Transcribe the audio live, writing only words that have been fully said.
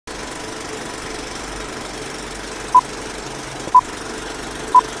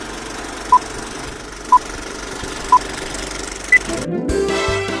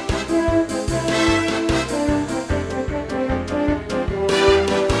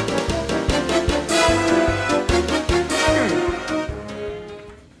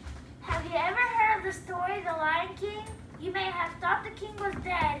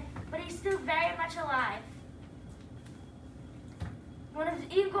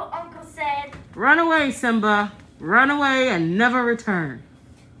evil uncle said, "Run away, Simba. Run away and never return."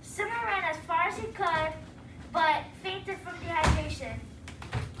 Simba ran as far as he could, but fainted from dehydration.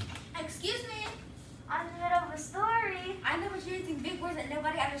 Excuse me. I'm in the middle of a story. I know, but you're using big words that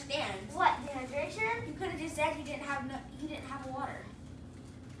nobody understands. What, dehydration? You could have just said you didn't have water.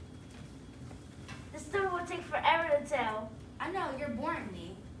 The story will take forever to tell. I know, you're boring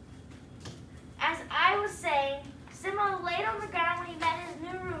me. As I was saying, Simba laid on the ground when he met his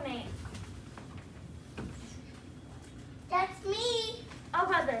new roommate. That's me. Oh,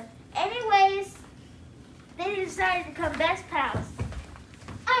 brother. Anyways, they decided to become best pals.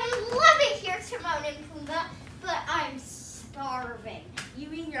 I love it here, Timon and Pumbaa, but I'm starving. You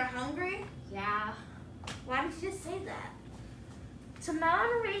mean you're hungry? Yeah. Why didn't you just say that?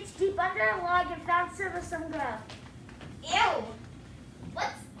 Timon reached deep under a log and found Simba some grub. Ew.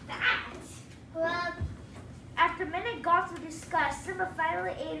 What's that? Grub. After many gulps of disgust, Simba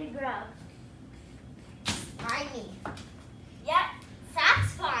finally ate a grub. Slimy. Yep.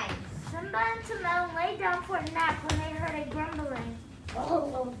 That's fine. Simba and Timon lay down for a nap when they heard a grumbling.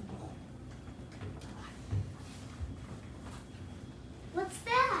 What's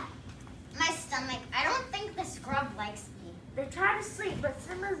that? My stomach. I don't think this grub likes me. They tried to sleep, but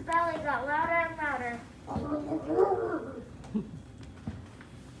Simba's belly got louder and louder.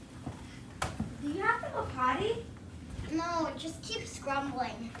 Do you have to go potty? No, it just keeps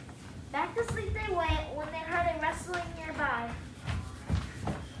grumbling. Back to sleep they went when they heard a rustling nearby.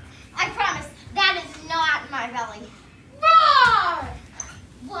 I promise, that is not my belly. Roar!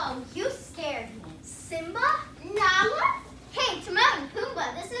 Whoa, you scared me. Simba? Nala? Hey, Timon,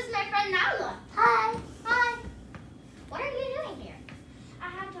 Pumbaa, this is my friend Nala. Hi. Hi. What are you doing here? I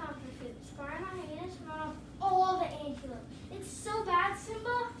have to offer food. Scar and I ate a smell of all the antelope. It's so bad,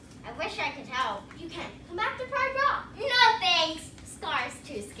 Simba. I wish I could help. You can. Come back to Pride Rock. No thanks. Scar's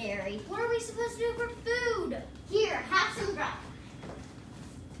too scary. What are we supposed to do for food? Here, have some grub.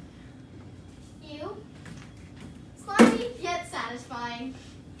 You? Slimy yet satisfying.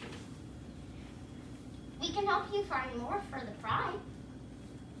 We can help you find more for the pride.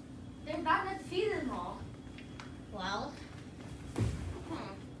 They're not going to feed them all. Well,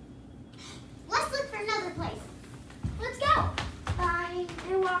 let's look for another place. Let's go. Fine.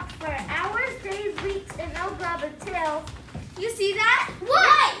 They walked for hours, days, weeks, and no grub until... You see that?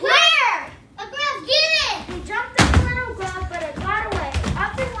 What? Where? A grub, get it! He jumped on the little grub, but it got away.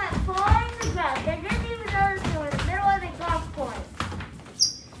 Up and went flying the grub. They didn't even notice they were in the middle of the golf course.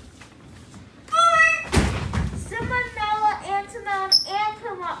 Simba, Nala, and Timon, and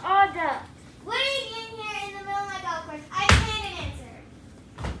Pumbaa all ducked. What are you doing here in the middle of my golf course? I can't answer.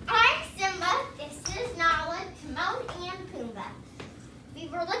 I'm Simba. This is Nala, Timon, and Pumbaa. We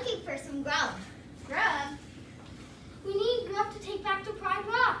were looking for some grub. Grub? We need grub to take back to Pride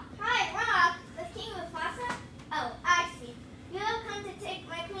Rock. Hi, Rock. The king of Plaza? Oh, I see. You have come to take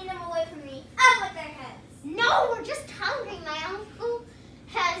my kingdom away from me. Up with their heads. No, we're just hungry. My uncle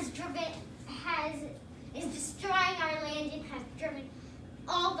is destroying our land and has driven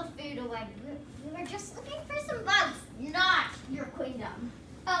all the food away. We were just looking for some bugs, not your kingdom.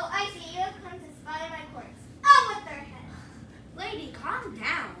 Oh, I see. You have come to spy my courts. Up with their heads. Lady, calm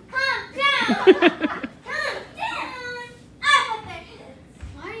down. Calm down. Calm down. Up with their heads.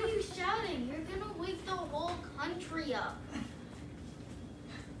 Why are you shouting? You're going to wake the whole country up.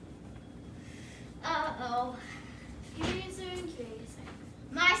 Uh-oh. Curiouser.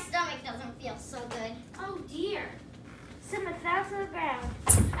 My stomach doesn't feel so good. Oh, dear. Simba fell to the ground.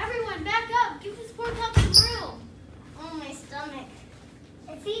 Everyone, back up. Give this poor pup some room. Oh, my stomach.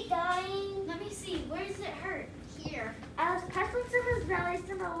 Is he dying? Let me see. Where does it hurt? Here. As pressing Simba's belly,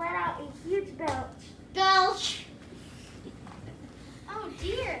 Simba let out a huge belch. Belch. Oh,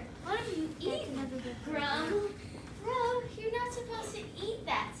 dear. What have you eaten? Grub. Grub, you're not supposed to eat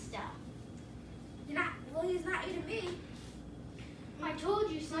that stuff. You're not, well, he's not eating me. I told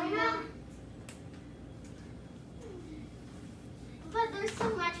you, Simba. But there's so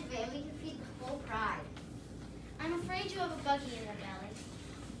much of it, we can feed the whole pride. I'm afraid you have a buggy in the belly.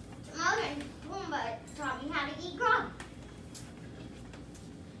 Timon and Pumbaa taught me how to eat grub.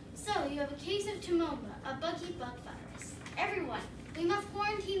 So, you have a case of Timomba, a buggy bug virus. Everyone, we must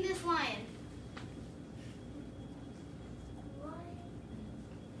quarantine this lion.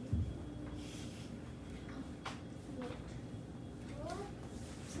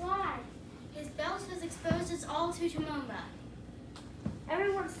 Why? His belch has exposed us all to Timomba.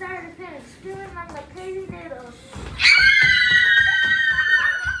 Everyone started to panic, screaming like the crazy noodles.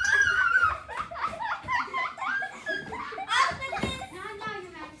 Not now,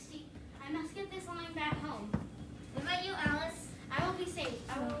 Your Majesty. I must get this lion back home. What about you, Alice? I will be safe.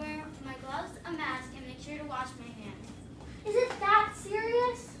 I will wear my gloves, a mask, and make sure to wash my hands. Is it that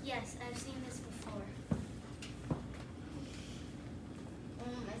serious? Yes, I've seen this before.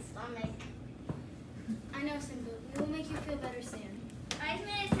 Oh, my stomach. I know, Simba. We will make you feel better soon. I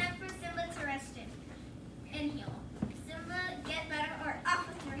made a attempt for Simba to rest and heal. Simba, get better or off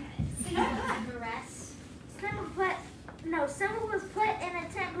with your head. Simba, rest. Simba was put in a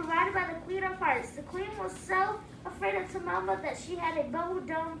tent provided by the Queen of Hearts. The Queen was so afraid of Timon that she had a bubble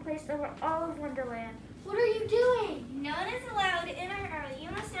dome placed over all of Wonderland. What are you doing? No one is allowed in or early.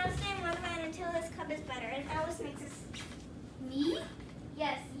 You must now stay in Wonderland until this cup is better. And Alice makes us. Me?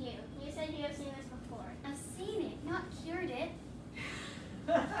 Yes, you. You said you have seen this before. I've seen it, not cured it.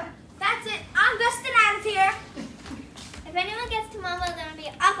 That's it. I'm busting out of here. If anyone gets to Mumbo, then I'll be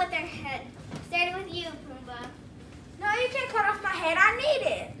off with their head. Starting with you, Pumbaa. No, you can't cut off my head. I need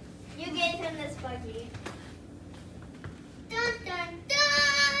it. You gave him this buggy. Dun, dun,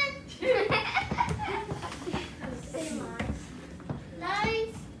 dun!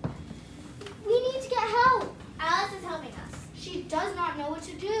 Nice. We need to get help. Alice is helping us. She does not know what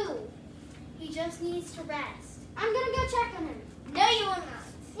to do. He just needs to rest. I'm gonna go check on him. No, you will not.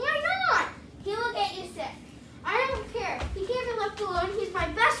 Why not? He will get you sick. I don't care. He can't be left alone. He's my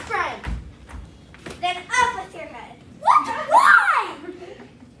best friend. Then up with your head. What? Why?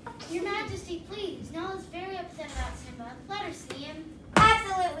 Your Majesty, please. Nala's very upset about Simba. Let her see him.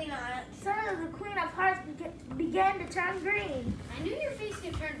 Absolutely not. Some of the Queen of Hearts began to turn green. I knew your face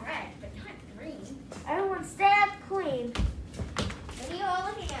could turn red, but not green. Everyone stay at the Queen. What are you all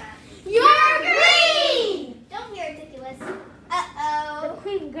looking at? You're green! Don't be ridiculous. The Uh-oh.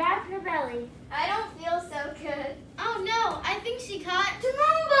 Queen grabbed her belly. I don't feel so good. Oh no, I think she caught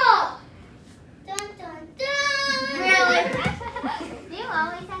Timon! Dun, dun, dun! Really? Do you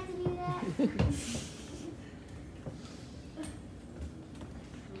always have to do that?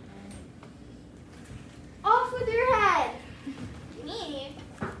 Off with your head! Me?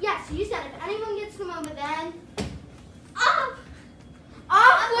 Yes, you said if anyone gets the moment, then Up!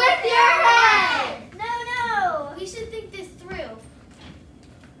 off with your head! No. We should think this through.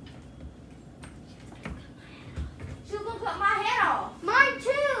 She's gonna cut my head off. Mine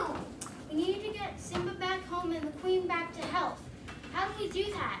too! We need to get Simba back home and the Queen back to health. How do we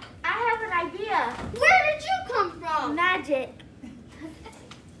do that? I have an idea. Where did you come from? Magic.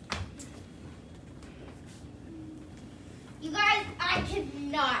 You guys, I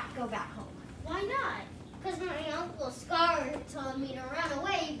cannot go back home. Why not? Because my Uncle Scar told me to run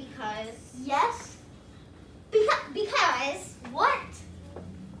away because... Yes? Because... What?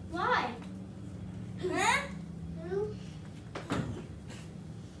 Why? Huh?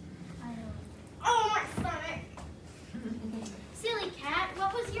 Oh, my stomach. Silly cat,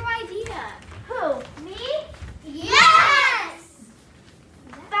 what was your idea? Who? Me? Yes!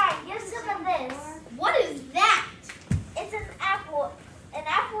 Fine, give some of this. What is that? It's an apple. An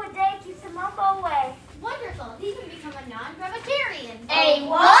apple a day keeps the mumbo away. Wonderful, he can become a non-gravitarian. A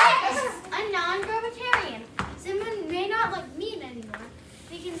what? A non-gravitarian. Simba may not like meat anymore.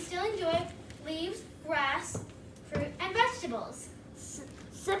 He can still enjoy leaves, grass, fruit, and vegetables.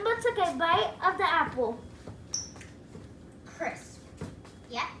 Simba took a bite of the apple. Crisp.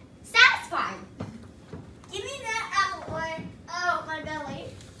 Yep. Satisfying. Give me that apple or oh my belly.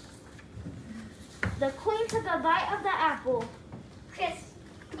 The Queen took a bite of the apple. Crisp.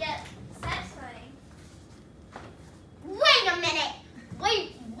 Yet satisfying. Wait a minute.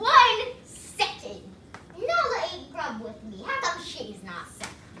 Wait 1 second. Nala ate grub with me. How come she's not sick?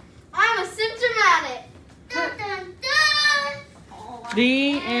 I'm asymptomatic. Dun dun dun.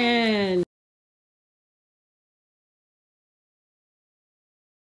 The end.